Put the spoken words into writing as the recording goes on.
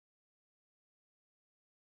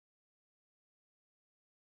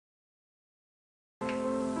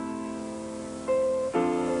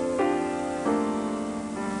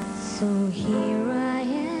So here I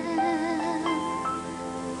am,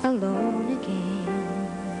 alone again.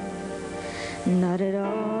 Not at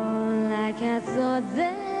all like I thought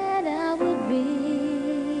that I would be.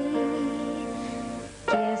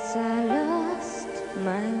 Guess I lost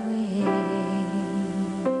my way.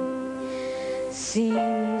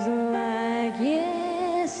 Seems like yesterday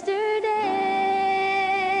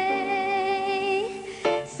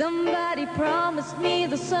somebody promised me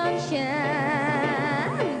the sunshine.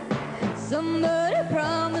 Somebody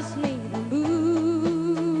promised me the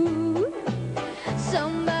moon.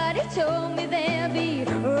 Somebody told me there'd be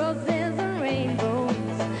roses and rainbows.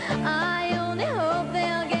 I only hope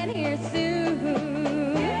they'll get here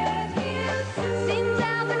soon. Seems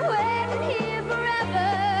I've been waiting here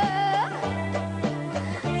forever,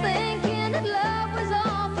 thinking that love was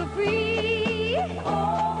all for free.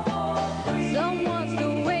 Someone's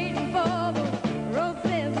still waiting for the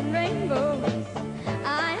roses and rainbows.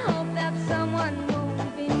 I hope that someone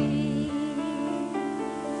won't be me.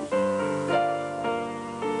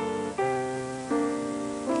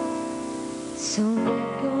 So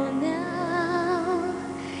let go now,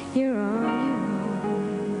 you're on your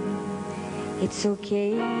own. It's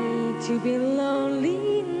okay to be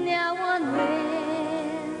lonely now and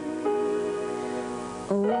then.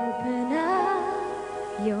 Open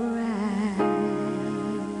up your eyes.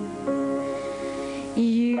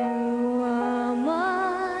 You are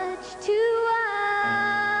much too wise.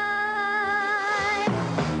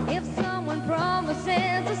 If someone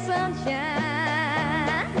promises the sunshine,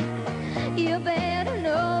 you better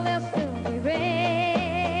know there'll still be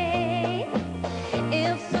rain.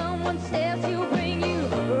 If someone says he'll bring you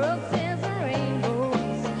roses and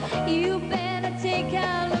rainbows, you better take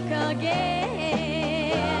a look again.